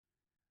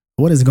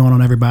What is going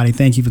on, everybody?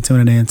 Thank you for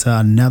tuning in to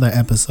another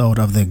episode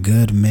of the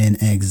Good Men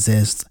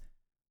Exist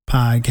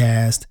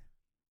podcast.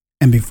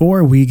 And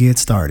before we get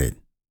started,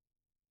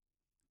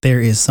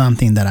 there is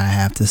something that I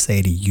have to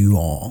say to you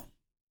all.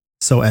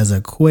 So as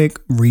a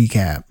quick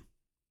recap,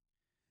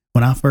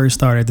 when I first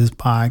started this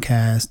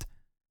podcast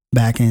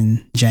back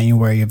in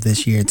January of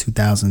this year,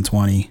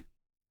 2020,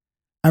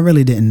 I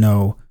really didn't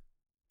know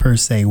per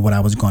se what I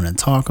was going to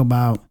talk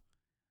about.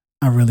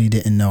 I really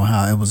didn't know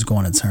how it was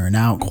going to turn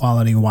out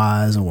quality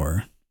wise,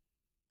 or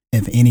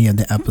if any of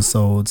the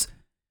episodes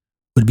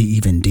would be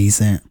even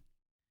decent.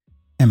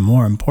 And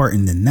more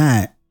important than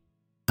that,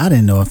 I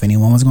didn't know if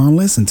anyone was going to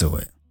listen to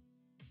it.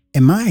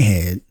 In my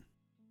head,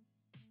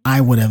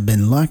 I would have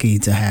been lucky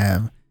to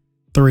have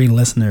 3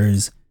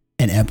 listeners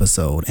an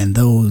episode, and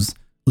those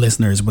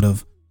listeners would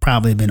have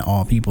probably been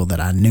all people that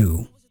I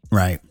knew,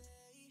 right?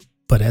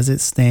 But as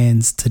it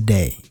stands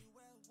today,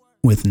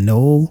 with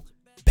no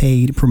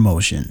paid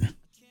promotion,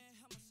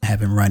 I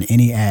haven't run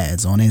any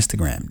ads on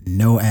Instagram,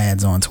 no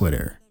ads on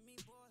Twitter.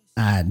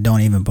 I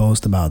don't even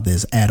post about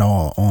this at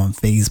all on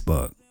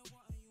Facebook.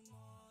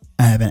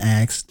 I haven't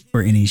asked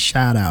for any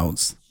shout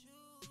outs.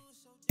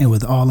 And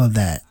with all of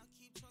that,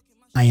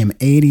 I am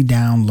 80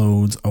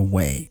 downloads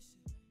away.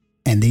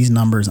 And these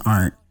numbers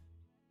aren't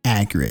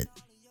accurate.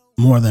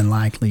 More than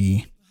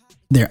likely,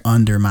 they're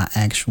under my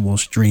actual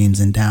streams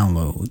and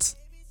downloads,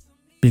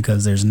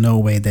 because there's no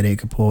way that it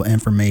could pull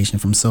information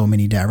from so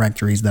many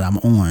directories that I'm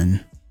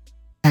on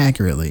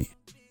accurately.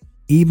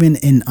 Even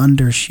in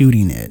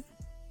undershooting it,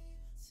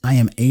 I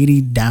am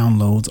 80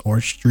 downloads or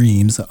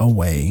streams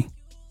away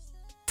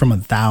from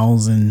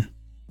 1,000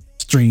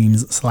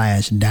 streams /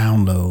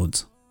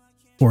 downloads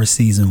for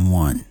season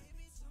 1.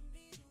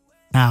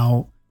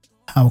 How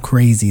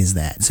crazy is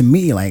that? To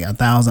me, like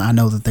 1,000, I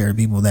know that there are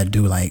people that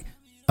do like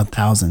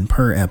 1,000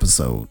 per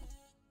episode.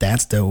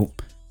 That's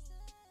dope.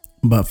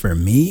 But for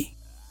me,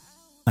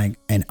 like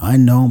an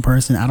unknown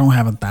person, I don't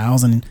have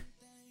 1,000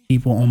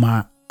 people on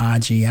my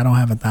IG. I don't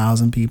have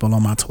 1,000 people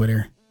on my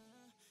Twitter.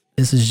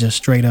 This is just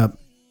straight up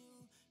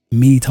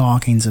me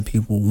talking to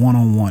people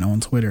one-on-one on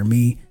Twitter,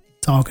 me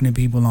talking to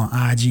people on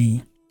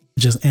IG,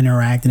 just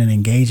interacting and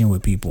engaging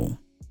with people.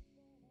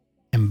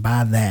 And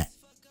by that,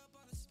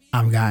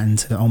 I've gotten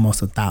to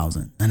almost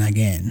 1,000. And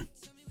again,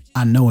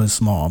 I know it's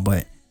small,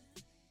 but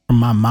from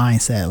my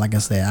mindset, like I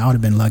said, I would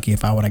have been lucky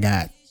if I would have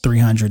got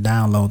 300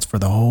 downloads for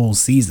the whole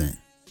season.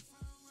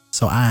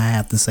 So I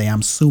have to say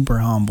I'm super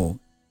humbled,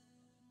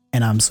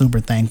 and I'm super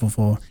thankful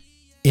for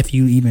if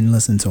you even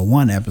listen to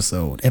one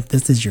episode. If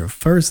this is your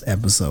first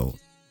episode,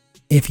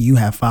 if you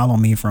have followed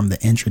me from the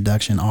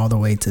introduction all the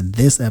way to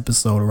this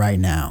episode right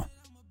now,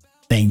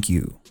 thank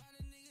you.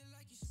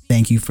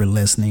 Thank you for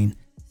listening.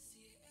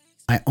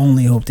 I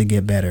only hope to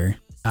get better.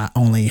 I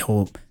only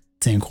hope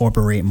to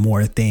incorporate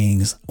more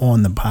things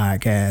on the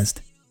podcast.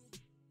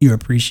 You're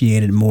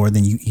appreciated more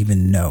than you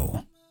even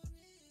know,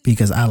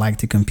 because I like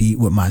to compete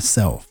with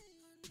myself.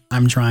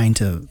 I'm trying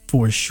to,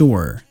 for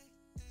sure,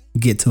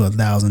 get to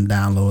 1,000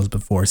 downloads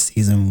before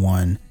season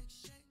 1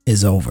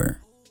 is over.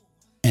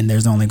 And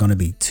there's only going to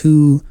be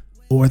 2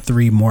 or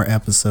 3 more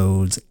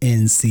episodes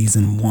in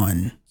season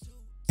 1.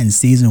 And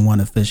season 1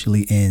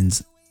 officially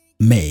ends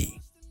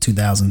May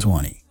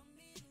 2020.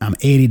 I'm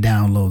 80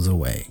 downloads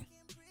away.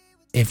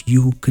 If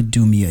you could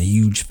do me a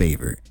huge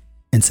favor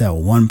and tell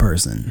one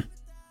person,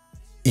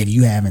 if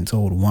you haven't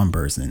told one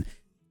person,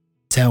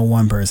 tell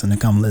one person to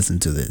come listen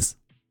to this.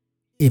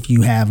 If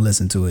you have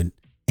listened to it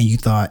and you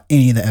thought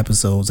any of the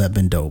episodes have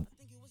been dope,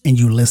 and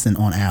you listen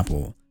on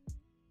Apple,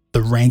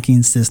 the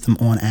ranking system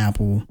on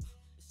Apple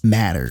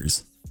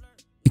matters,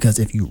 because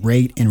if you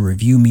rate and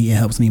review me, it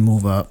helps me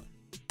move up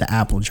the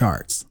Apple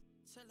charts.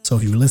 So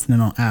if you're listening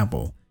on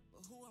Apple,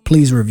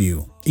 please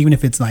review, even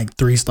if it's like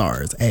 3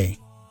 stars. Hey,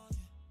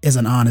 it's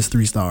an honest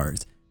 3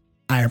 stars.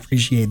 I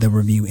appreciate the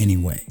review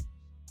anyway.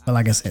 But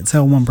like I said,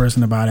 tell one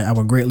person about it. I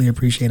would greatly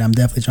appreciate it. I'm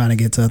definitely trying to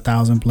get to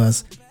 1,000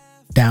 plus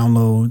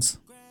downloads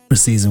for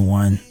season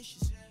 1.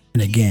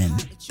 And again,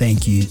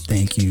 thank you.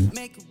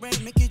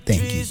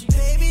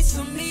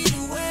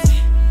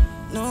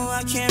 No,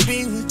 I can't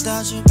be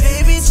without you,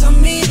 baby. Tell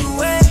me the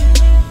way.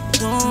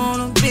 Don't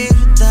wanna be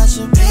without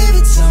you,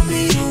 baby. Tell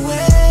me the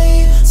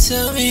way.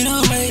 Tell me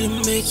the way to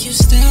make you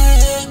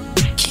stay.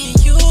 Can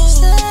you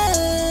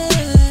stay?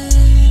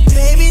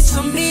 Baby,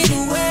 tell me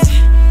the way.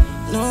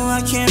 No,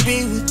 I can't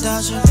be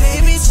without you,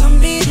 baby. Tell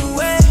me the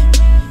way.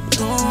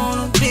 Don't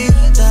wanna be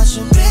without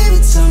you,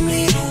 baby. Tell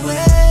me the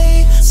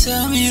way.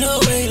 Tell me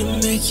the way to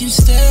make you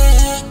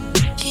stay.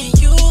 Can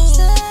you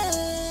stay?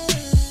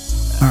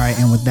 All right,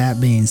 and with that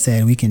being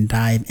said, we can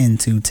dive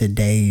into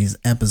today's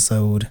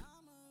episode.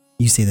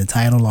 You see the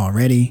title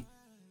already.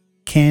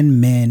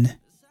 Can men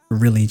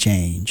really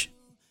change?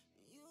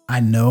 I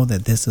know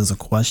that this is a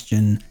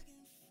question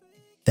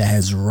that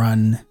has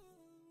run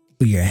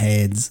through your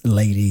heads,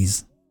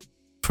 ladies,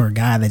 for a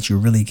guy that you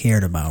really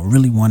cared about,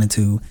 really wanted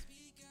to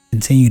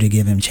continue to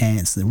give him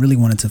chance, really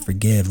wanted to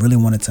forgive, really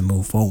wanted to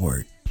move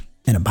forward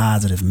in a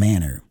positive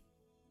manner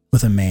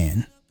with a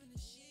man.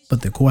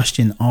 But the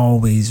question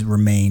always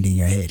remained in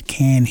your head.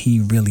 Can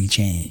he really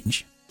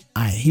change?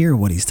 I hear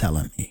what he's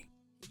telling me,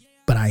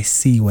 but I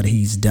see what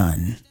he's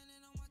done.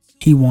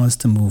 He wants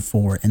to move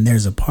forward, and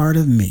there's a part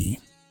of me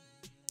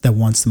that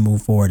wants to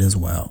move forward as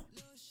well.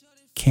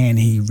 Can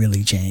he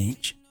really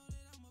change?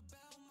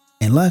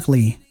 And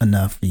luckily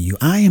enough for you,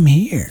 I am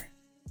here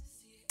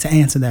to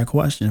answer that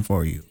question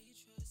for you.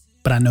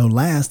 But I know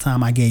last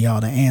time I gave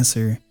y'all the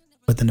answer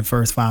within the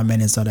first 5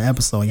 minutes of the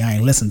episode, y'all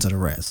ain't listened to the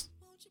rest.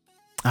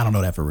 I don't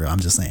know that for real. I'm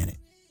just saying it.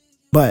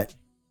 But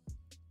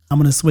I'm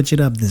going to switch it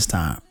up this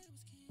time.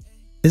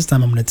 This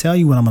time I'm going to tell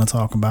you what I'm going to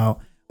talk about.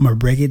 I'm going to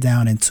break it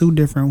down in 2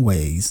 different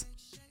ways,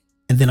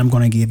 and then I'm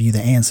going to give you the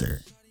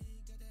answer.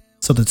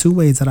 So the 2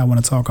 ways that I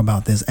want to talk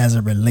about this as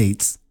it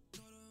relates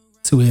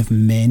to if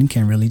men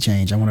can really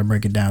change, I want to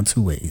break it down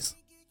 2 ways.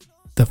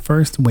 The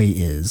first way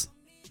is,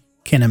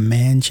 can a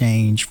man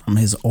change from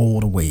his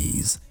old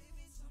ways?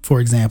 For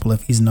example,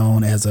 if he's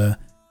known as a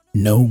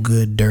no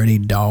good, dirty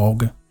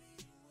dog,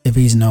 if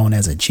he's known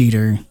as a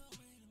cheater,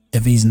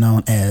 if he's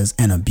known as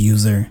an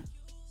abuser,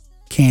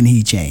 can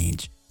he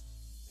change?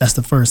 That's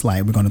the first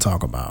light we're going to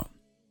talk about.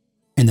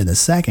 And then the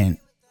second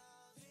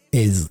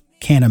is,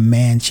 can a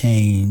man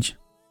change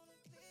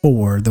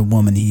for the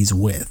woman he's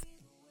with?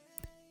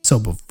 So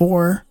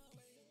before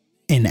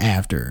and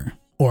after,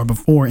 or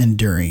before and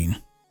during,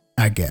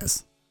 I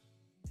guess.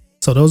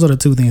 So those are the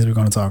 2 things we're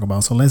going to talk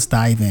about. So let's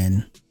dive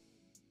in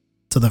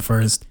to the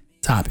first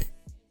topic,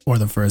 or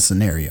the first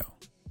scenario.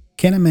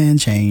 Can a man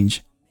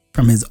change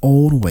from his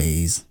old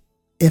ways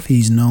if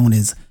he's known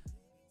as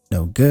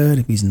no good,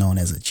 if he's known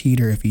as a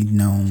cheater, if he's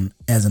known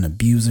as an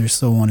abuser,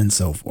 so on and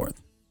so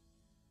forth?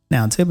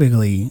 Now,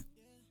 typically,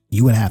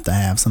 you would have to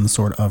have some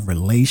sort of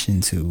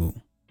relation to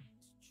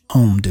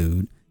home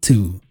dude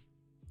to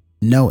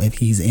know if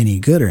he's any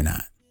good or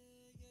not.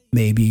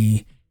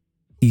 Maybe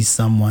he's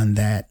someone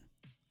that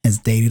has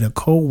dated a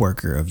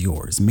co-worker of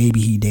yours. Maybe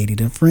he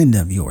dated a friend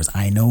of yours.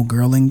 I know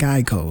girl and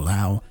guy code,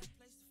 how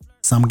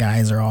some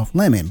guys are off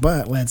limit,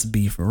 but let's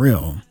be for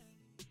real.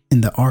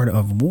 In the art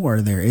of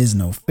war, there is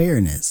no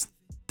fairness.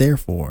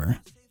 Therefore,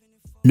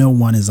 no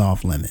one is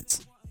off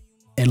limits,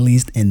 at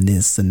least in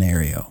this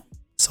scenario.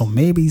 So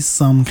maybe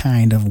some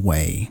kind of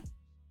way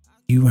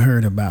you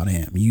heard about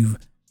him, you've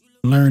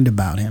learned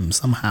about him,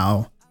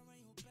 somehow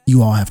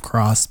you all have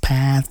crossed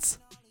paths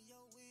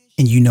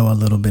and you know a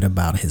little bit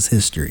about his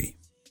history.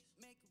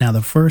 Now,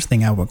 the first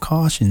thing I would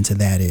caution to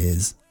that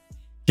is,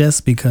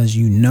 just because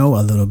you know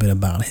a little bit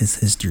about his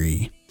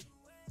history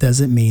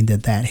doesn't mean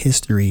that that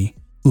history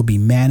will be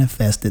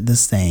manifested the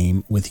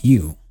same with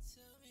you.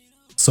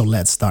 So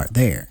let's start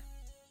there.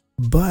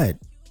 But,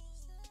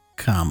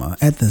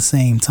 at the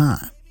same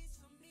time,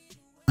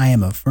 I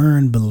am a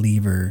firm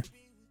believer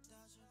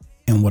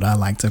in what I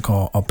like to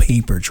call a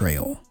paper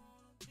trail.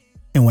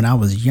 And when I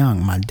was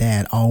young, my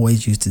dad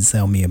always used to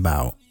tell me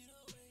about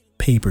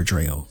paper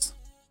trails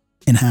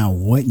and how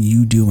what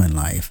you do in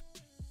life,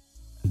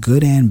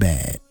 good and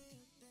bad,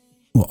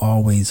 will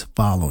always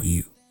follow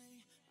you.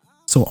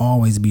 So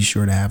always be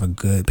sure to have a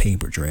good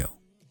paper trail.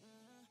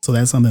 So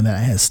that's something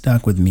that has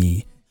stuck with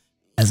me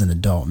as an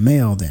adult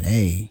male, that,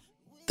 hey,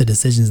 the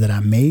decisions that I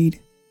made,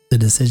 the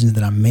decisions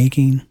that I'm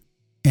making,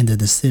 and the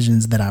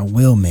decisions that I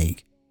will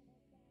make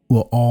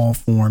will all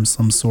form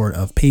some sort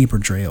of paper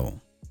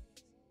trail,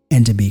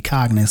 and to be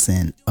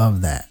cognizant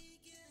of that.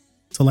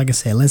 So like I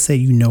said, let's say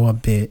you know a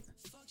bit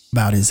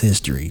about his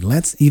history.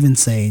 Let's even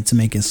say, to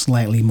make it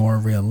slightly more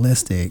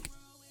realistic,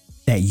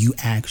 that you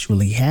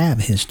actually have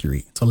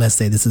history. So let's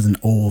say this is an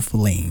old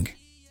fling.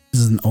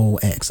 This is an old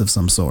ex of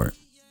some sort.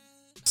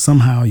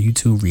 Somehow you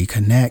two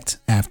reconnect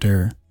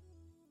after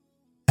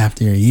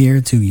a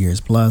year, 2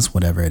 years plus,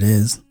 whatever it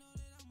is.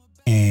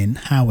 And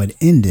how it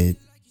ended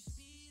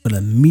will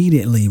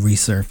immediately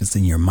resurface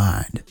in your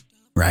mind,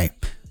 right?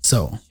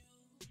 So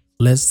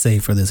let's say,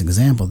 for this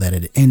example, that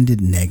it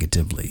ended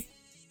negatively.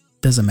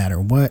 Doesn't matter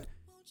what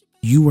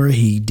you or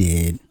he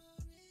did.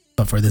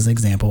 But for this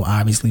example,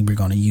 obviously we're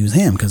going to use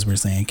him because we're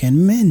saying,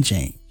 can men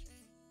change?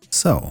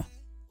 So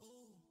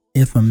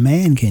if a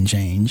man can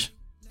change,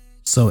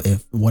 so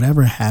if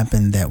whatever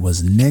happened that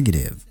was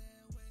negative,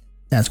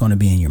 that's going to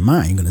be in your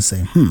mind. You're going to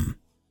say,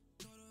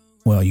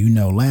 well,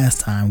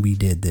 last time we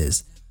did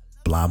this,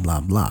 blah,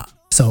 blah, blah.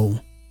 So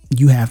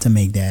you have to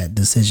make that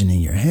decision in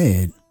your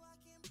head.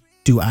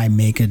 Do I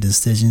make a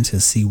decision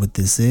to see what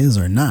this is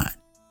or not?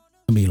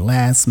 Maybe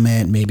last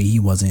met, maybe he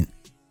wasn't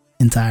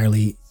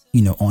entirely,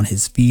 on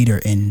his feet or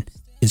in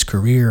his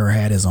career or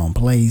had his own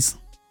place.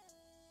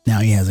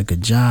 Now he has a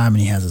good job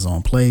and he has his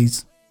own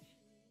place.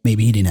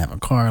 Maybe he didn't have a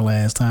car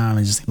last time.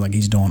 It just seems like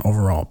he's doing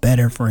overall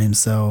better for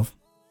himself.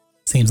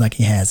 Seems like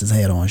he has his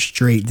head on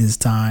straight this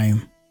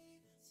time.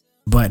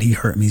 But he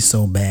hurt me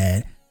so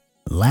bad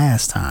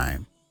last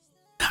time.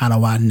 How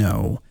do I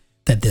know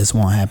that this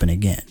won't happen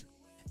again?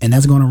 And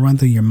that's going to run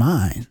through your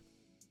mind.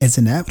 It's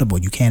inevitable.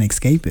 You can't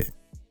escape it.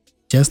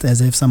 Just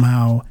as if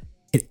somehow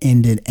it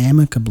ended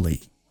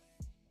amicably.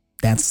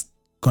 That's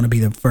going to be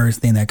the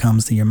first thing that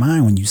comes to your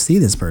mind when you see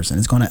this person.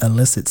 It's going to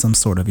elicit some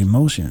sort of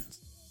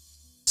emotions.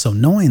 So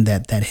knowing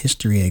that that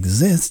history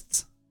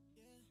exists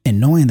and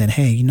knowing that,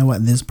 hey, you know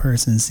what, this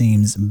person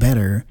seems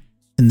better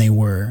than they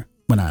were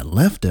when I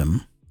left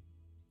them,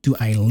 do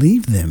I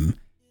leave them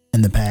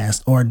in the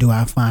past or do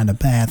I find a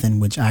path in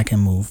which I can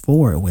move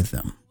forward with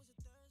them?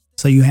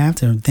 So you have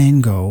to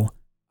then go,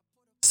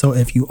 so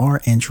if you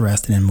are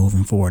interested in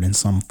moving forward in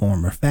some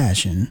form or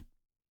fashion,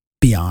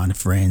 beyond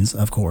friends,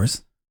 of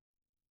course,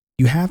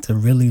 you have to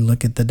really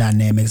look at the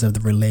dynamics of the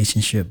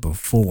relationship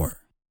before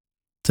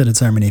to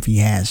determine if he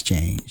has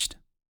changed.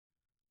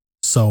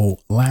 So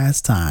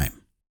last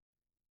time,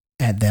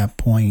 at that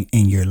point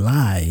in your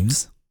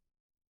lives,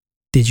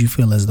 did you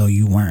feel as though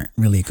you weren't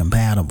really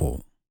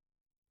compatible?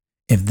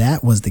 If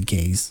that was the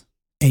case,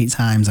 8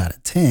 times out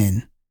of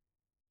 10,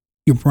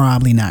 you're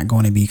probably not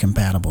going to be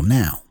compatible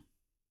now.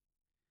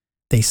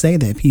 They say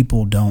that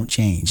people don't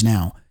change.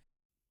 Now,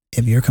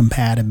 if your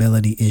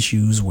compatibility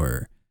issues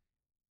were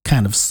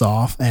kind of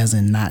soft, as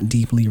in not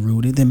deeply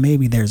rooted, then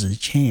maybe there's a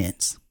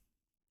chance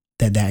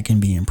that that can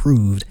be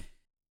improved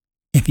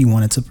if you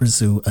wanted to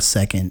pursue a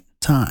second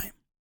time.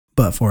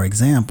 But for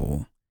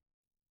example,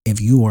 if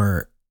you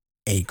were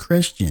a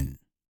Christian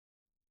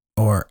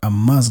or a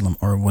Muslim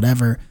or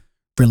whatever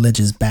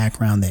religious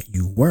background that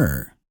you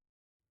were,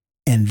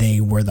 and they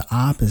were the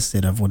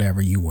opposite of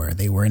whatever you were,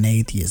 they were an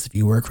atheist. If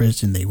you were a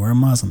Christian, they were a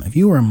Muslim. If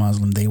you were a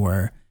Muslim, they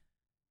were,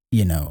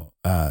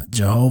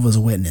 Jehovah's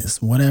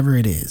Witness, whatever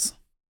it is.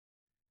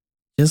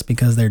 Just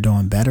because they're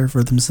doing better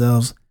for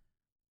themselves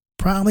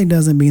probably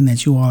doesn't mean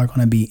that you all are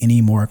going to be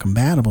any more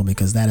compatible,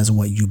 because that is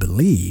what you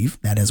believe.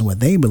 That is what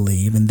they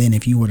believe. And then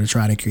if you were to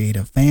try to create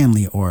a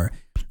family or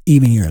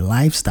even your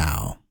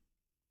lifestyle,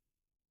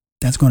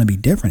 that's going to be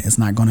different. It's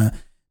not going to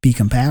be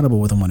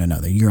compatible with one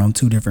another. You're on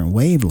 2 different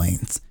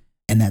wavelengths,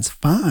 and that's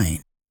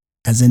fine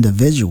as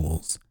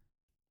individuals.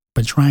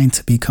 But trying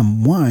to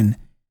become one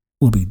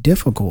will be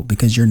difficult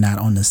because you're not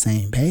on the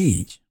same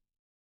page.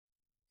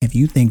 If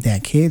you think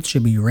that kids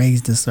should be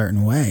raised a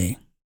certain way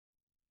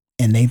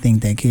and they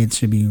think that kids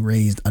should be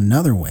raised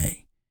another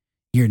way,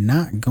 you're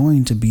not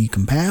going to be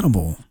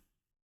compatible.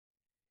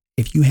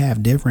 If you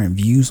have different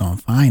views on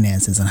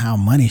finances and how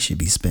money should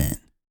be spent.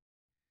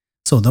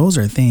 So those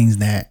are things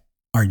that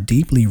are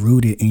deeply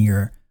rooted in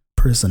your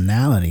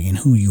personality and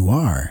who you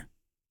are.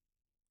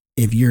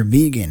 If you're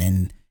vegan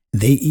and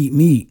they eat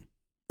meat,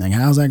 like,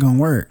 how's that going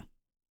to work?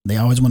 They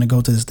always want to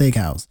go to the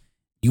steakhouse.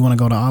 You want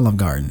to go to Olive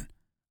Garden.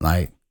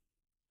 Like,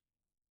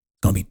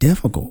 it's going to be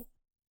difficult.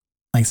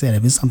 Like I said,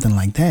 if it's something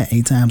like that,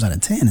 8 times out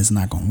of 10, it's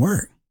not going to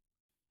work.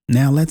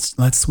 Now let's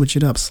switch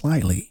it up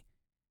slightly.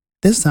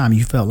 This time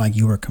you felt like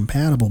you were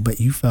compatible, but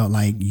you felt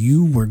like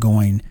you were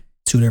going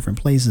 2 different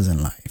places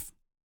in life.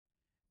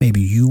 Maybe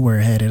you were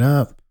headed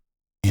up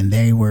and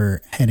they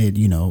were headed,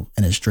 in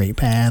a straight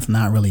path,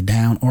 not really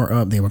down or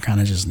up. They were kind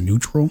of just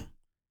neutral.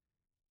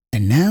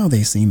 And now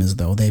they seem as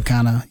though they've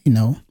kind of,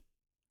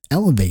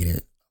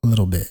 elevated a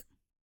little bit.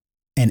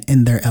 And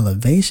in their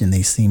elevation,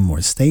 they seem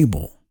more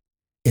stable.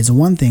 It's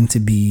one thing to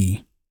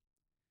be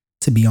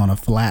on a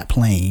flat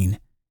plane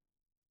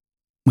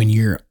when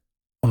you're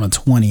on a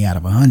 20 out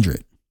of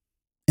 100.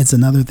 It's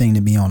another thing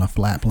to be on a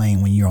flat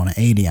plane when you're on an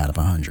 80 out of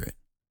 100.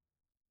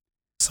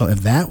 So if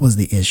that was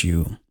the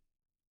issue,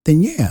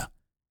 then yeah.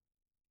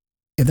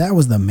 If that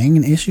was the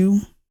main issue,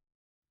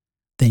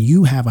 then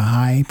you have a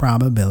high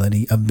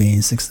probability of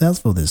being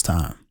successful this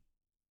time.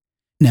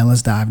 Now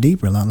let's dive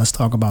deeper. Let's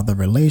talk about the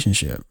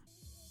relationship.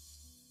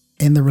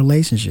 In the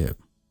relationship,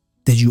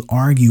 did you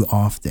argue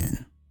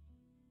often?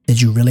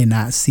 Did you really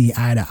not see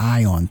eye to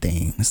eye on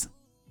things?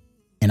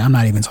 And I'm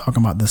not even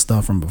talking about the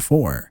stuff from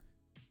before,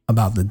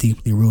 about the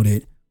deeply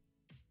rooted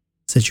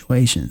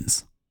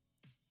situations.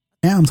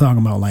 Now I'm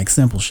talking about like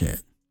simple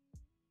shit.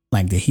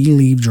 Like, did he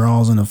leave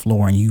drawers on the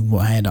floor and you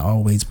had to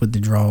always put the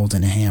drawers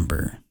in a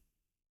hamper?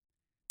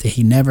 Did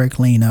he never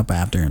clean up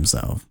after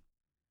himself?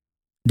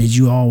 Did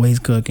you always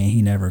cook and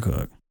he never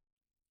cooked?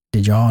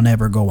 Did y'all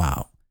never go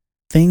out?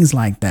 Things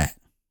like that.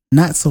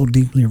 Not so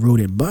deeply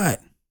rooted,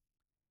 but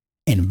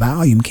in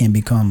volume can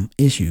become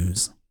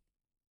issues.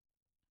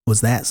 Was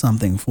that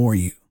something for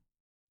you?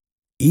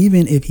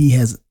 Even if he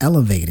has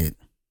elevated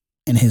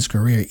in his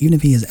career, even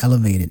if he has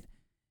elevated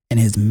in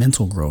his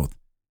mental growth,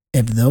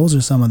 if those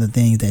are some of the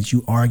things that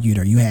you argued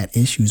or you had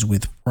issues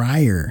with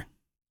prior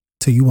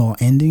to you all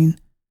ending,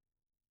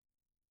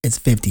 it's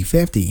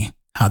 50-50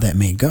 how that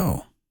may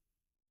go.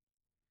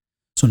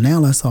 So now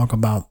let's talk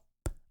about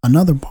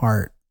another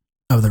part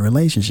of the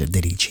relationship.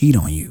 Did he cheat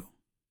on you?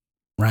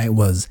 Right?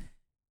 Was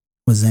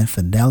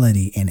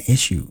infidelity an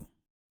issue?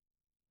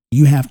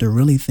 You have to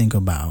really think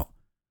about,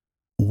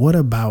 what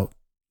about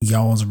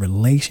y'all's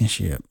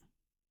relationship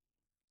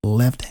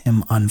left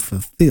him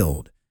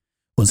unfulfilled?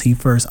 Was he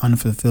first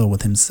unfulfilled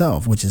with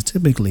himself, which is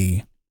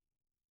typically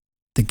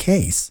the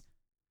case?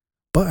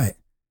 But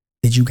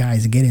did you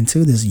guys get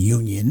into this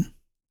union,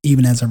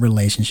 even as a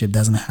relationship?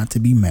 Doesn't have to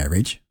be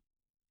marriage.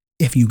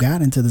 If you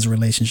got into this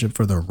relationship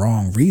for the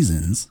wrong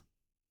reasons,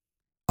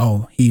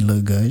 oh, he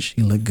looked good,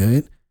 she looked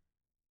good,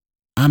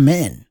 I'm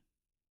in.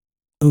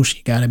 Oh,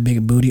 she got a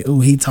big booty. Oh,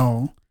 he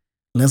tall.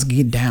 Let's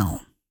get down.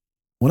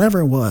 whatever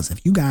it was,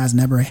 if you guys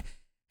never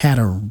had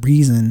a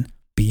reason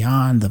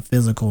beyond the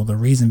physical, the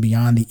reason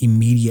beyond the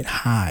immediate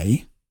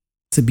high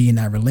to be in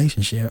that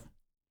relationship,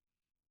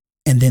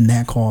 and then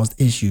that caused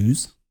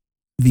issues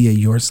via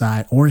your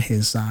side or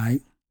his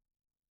side.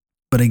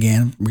 But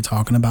again, we're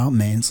talking about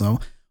men. So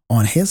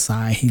on his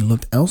side, he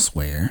looked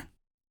elsewhere.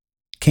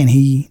 Can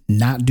he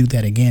not do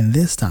that again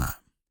this time?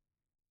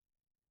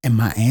 And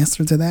my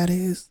answer to that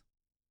is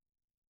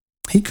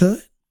he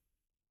could.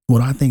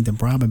 What I think the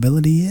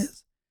probability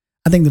is,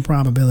 I think the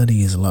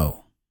probability is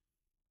low.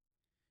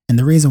 And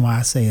the reason why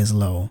I say it's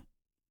low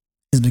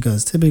is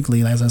because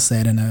typically, as I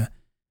said in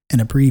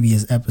a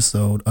previous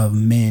episode of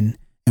men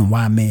and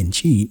why men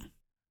cheat,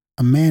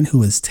 a man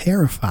who is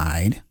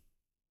terrified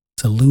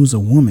to lose a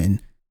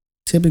woman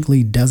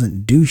typically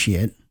doesn't do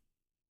shit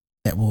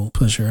that will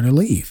push her to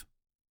leave.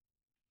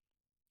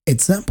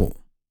 It's simple,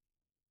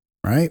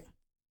 right?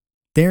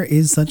 There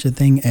is such a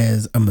thing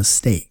as a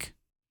mistake,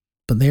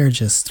 but there are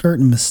just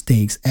certain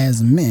mistakes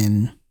as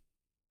men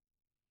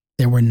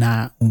that we're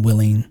not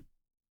willing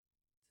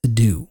to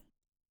do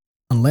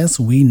unless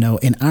we know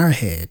in our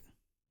head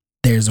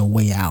there's a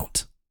way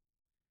out.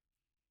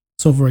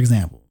 So for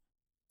example,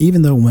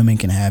 even though women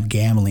can have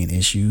gambling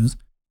issues,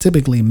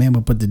 typically men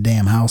will put the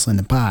damn house in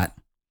the pot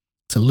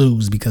to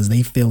lose because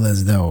they feel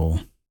as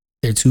though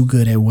they're too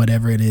good at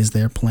whatever it is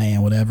they're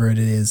playing, whatever it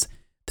is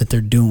that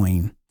they're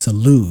doing to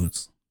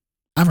lose.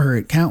 I've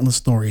heard countless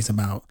stories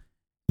about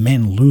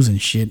men losing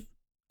shit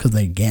because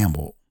they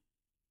gamble,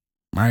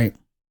 right?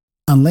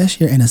 Unless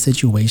you're in a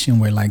situation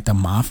where like the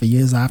mafia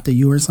is after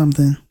you or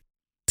something,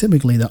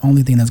 typically the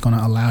only thing that's going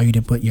to allow you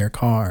to put your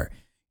car,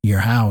 your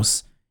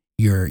house,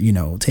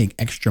 take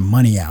extra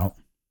money out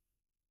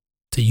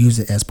to use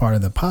it as part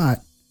of the pot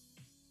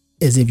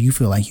is if you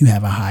feel like you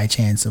have a high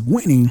chance of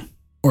winning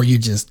or you're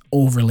just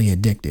overly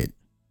addicted.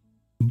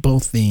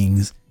 Both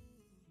things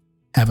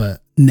have a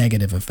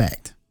negative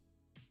effect.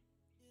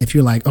 If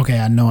you're like, okay,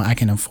 I know I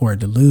can afford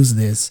to lose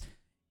this,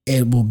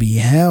 it will be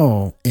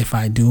hell if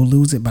I do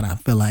lose it, but I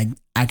feel like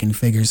I can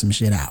figure some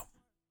shit out.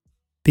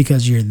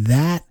 Because you're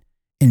that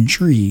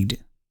intrigued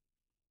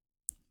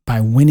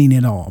by winning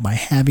it all, by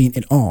having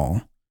it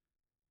all,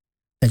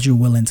 that you're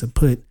willing to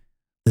put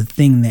the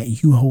thing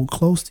that you hold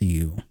close to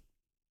you,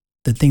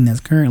 the thing that's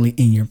currently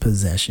in your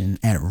possession,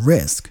 at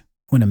risk.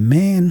 When a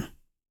man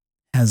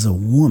has a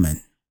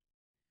woman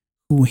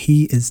who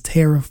he is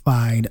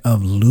terrified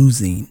of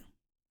losing,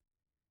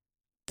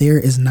 there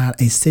is not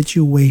a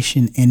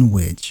situation in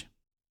which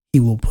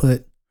he will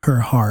put her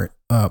heart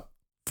up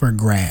for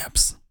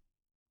grabs,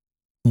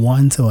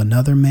 one to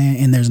another man,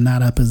 and there's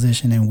not a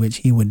position in which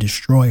he would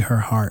destroy her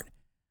heart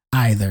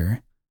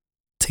either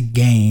to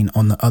gain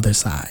on the other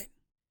side.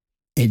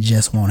 It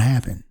just won't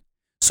happen.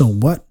 So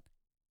what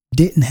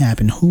didn't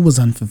happen? Who was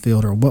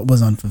unfulfilled or what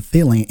was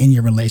unfulfilling in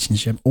your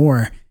relationship?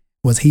 Or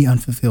was he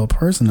unfulfilled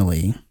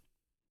personally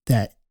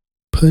that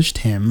pushed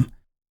him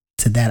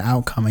to that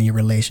outcome in your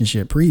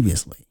relationship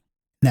previously?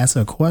 That's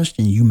a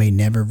question you may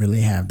never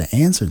really have the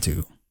answer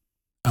to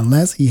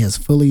unless he has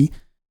fully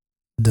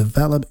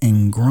developed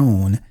and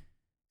grown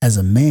as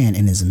a man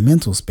in his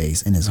mental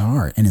space, in his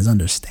heart, and his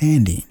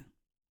understanding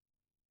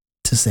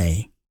to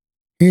say,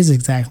 here's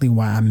exactly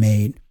why I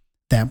made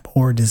that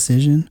poor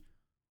decision,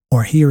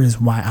 or here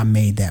is why I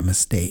made that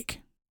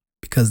mistake.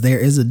 Because there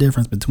is a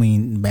difference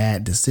between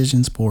bad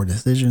decisions, poor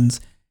decisions,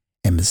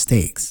 and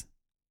mistakes.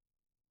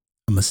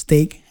 A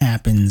mistake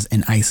happens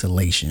in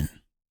isolation.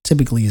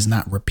 Typically is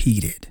not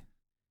repeated.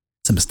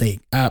 It's a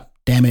mistake.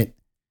 Damn it.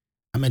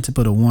 I meant to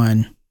put a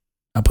 1.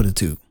 I put a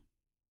 2.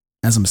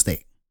 That's a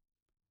mistake.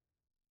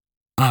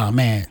 Oh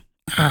man.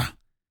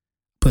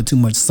 Put too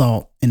much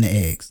salt in the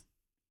eggs.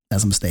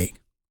 That's a mistake.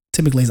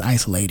 Typically it's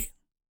isolated.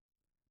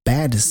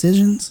 Bad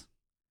decisions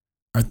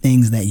are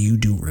things that you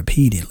do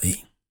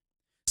repeatedly.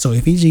 So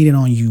if he cheated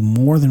on you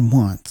more than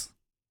once,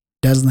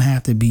 doesn't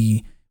have to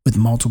be with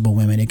multiple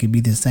women. It could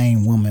be the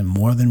same woman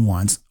more than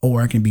once,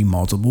 or it can be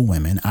multiple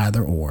women,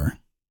 either or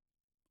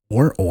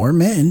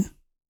men,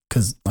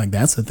 because like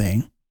that's the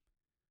thing.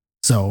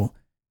 So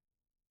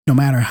no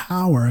matter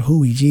how or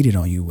who he cheated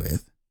on you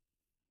with,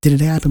 did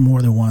it happen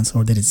more than once,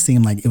 or did it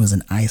seem like it was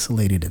an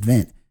isolated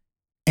event?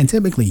 And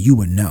typically you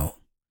would know.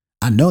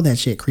 I know that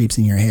shit creeps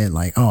in your head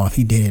like, oh, if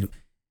he did it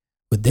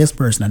with this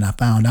person and I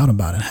found out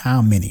about it,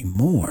 how many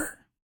more?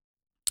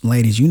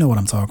 Ladies, you know what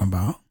I'm talking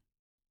about.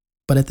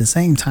 But at the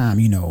same time,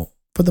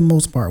 for the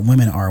most part,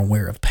 women are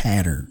aware of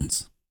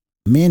patterns.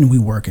 Men, we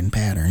work in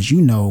patterns.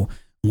 You know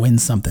when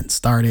something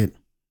started,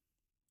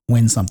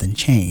 when something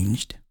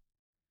changed.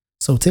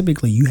 So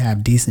typically you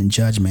have decent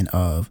judgment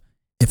of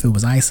if it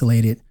was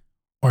isolated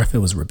or if it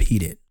was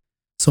repeated.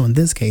 So in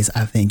this case,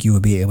 I think you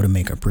would be able to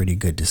make a pretty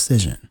good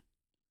decision.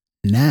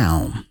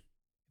 Now,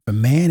 if a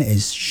man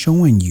is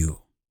showing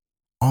you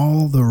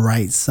all the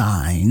right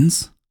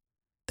signs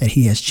that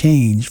he has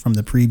changed from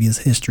the previous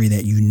history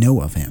that you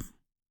know of him,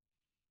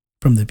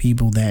 from the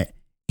people that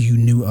you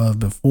knew of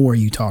before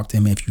you talked to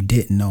him, if you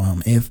didn't know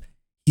him, if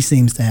he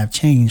seems to have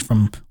changed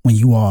from when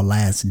you all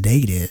last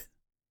dated,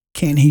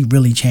 can he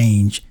really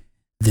change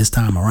this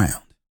time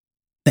around?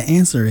 The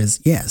answer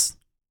is yes,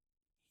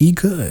 he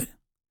could.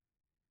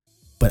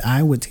 But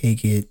I would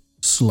take it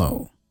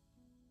slow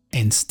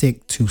and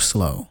stick to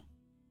slow.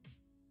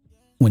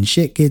 When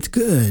shit gets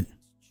good,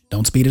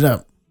 don't speed it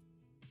up.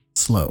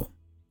 Slow.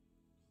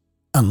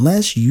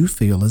 Unless you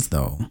feel as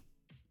though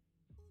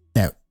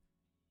that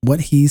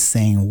what he's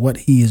saying, what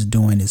he is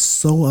doing is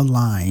so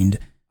aligned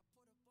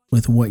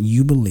with what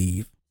you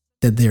believe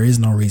that there is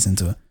no reason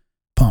to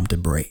pump the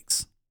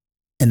brakes.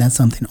 And that's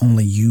something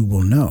only you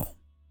will know.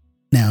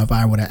 Now, if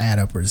I were to add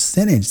a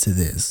percentage to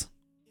this,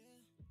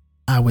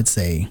 I would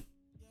say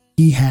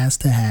he has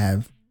to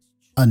have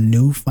a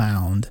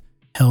newfound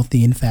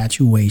healthy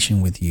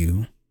infatuation with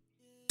you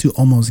to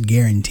almost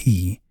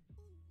guarantee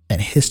that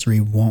history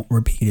won't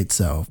repeat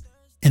itself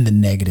in the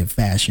negative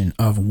fashion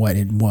of what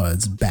it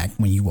was back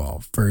when you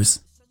all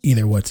first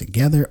either were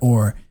together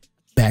or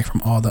back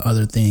from all the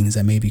other things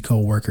that maybe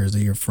coworkers or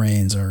your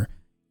friends or,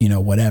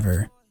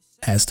 whatever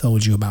has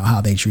told you about how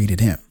they treated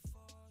him.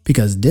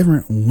 Because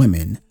different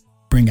women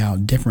bring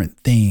out different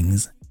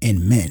things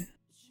in men.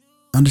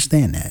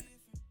 Understand that.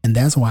 And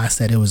that's why I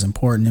said it was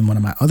important in one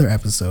of my other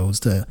episodes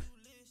to,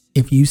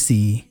 if you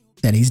see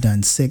that he's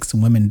done 6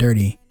 women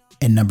dirty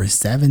and number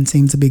 7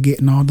 seems to be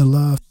getting all the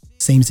love,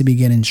 seems to be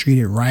getting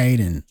treated right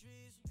and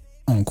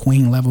on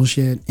queen level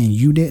shit, and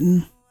you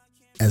didn't,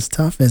 as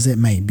tough as it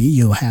may be,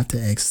 you'll have to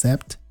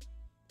accept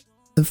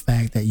the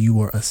fact that you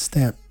were a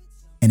step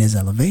in his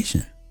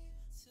elevation.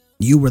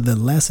 You were the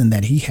lesson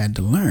that he had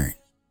to learn.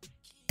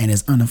 And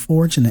as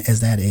unfortunate as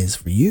that is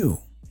for you,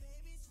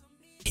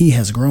 he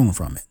has grown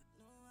from it.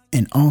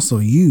 And also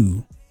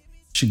you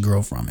should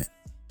grow from it.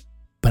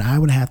 But I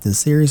would have to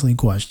seriously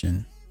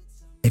question,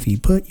 if he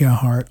put your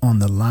heart on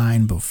the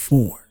line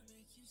before,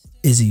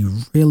 is he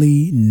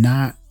really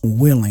not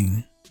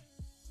willing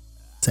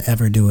to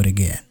ever do it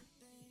again?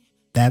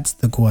 That's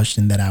the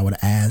question that I would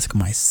ask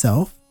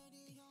myself.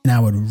 And I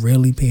would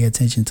really pay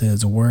attention to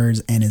his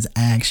words and his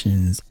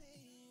actions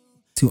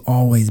to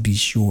always be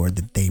sure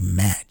that they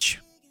match.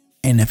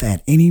 And if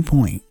at any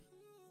point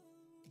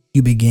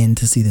you begin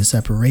to see the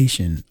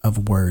separation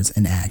of words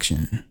and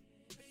action,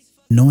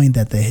 knowing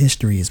that the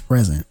history is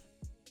present,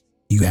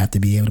 you have to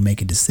be able to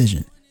make a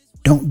decision.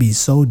 Don't be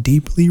so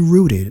deeply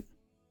rooted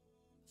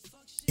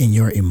in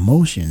your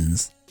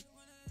emotions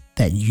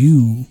that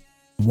you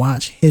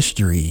watch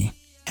history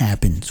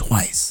happen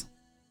twice.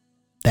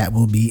 That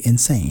will be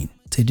insane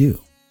to do.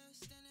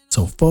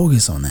 So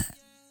focus on that.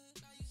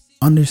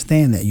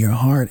 Understand that your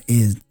heart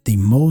is the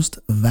most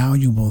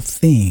valuable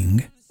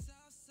thing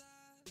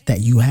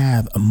that you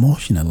have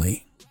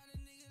emotionally.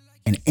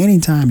 And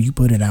anytime you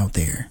put it out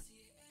there,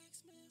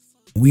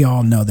 we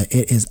all know that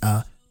it is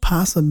a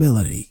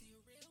possibility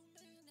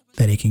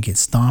that it can get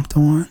stomped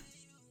on,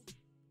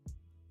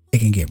 it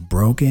can get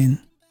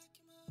broken,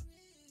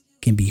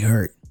 can be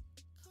hurt.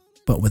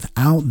 But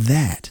without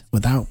that,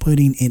 without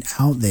putting it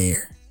out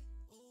there,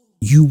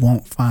 you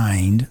won't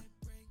find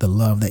the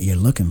love that you're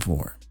looking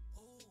for.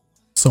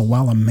 So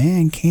while a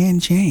man can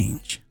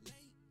change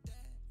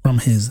from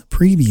his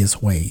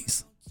previous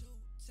ways,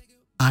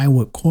 I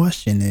would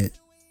question it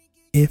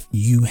if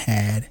you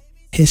had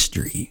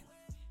history.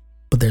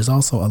 But there's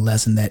also a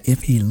lesson that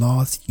if he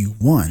lost you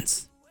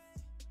once,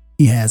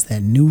 he has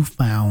that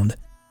newfound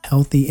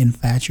healthy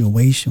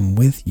infatuation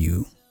with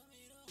you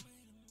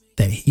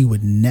that he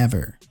would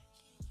never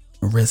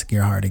risk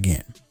your heart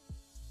again.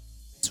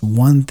 It's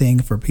one thing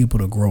for people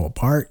to grow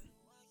apart.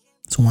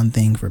 It's one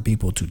thing for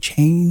people to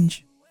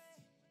change.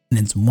 And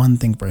it's one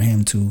thing for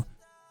him to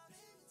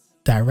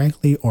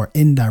directly or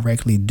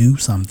indirectly do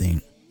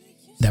something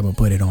that would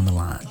put it on the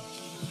line.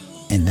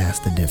 And that's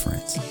the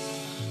difference.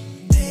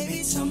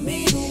 Baby, tell me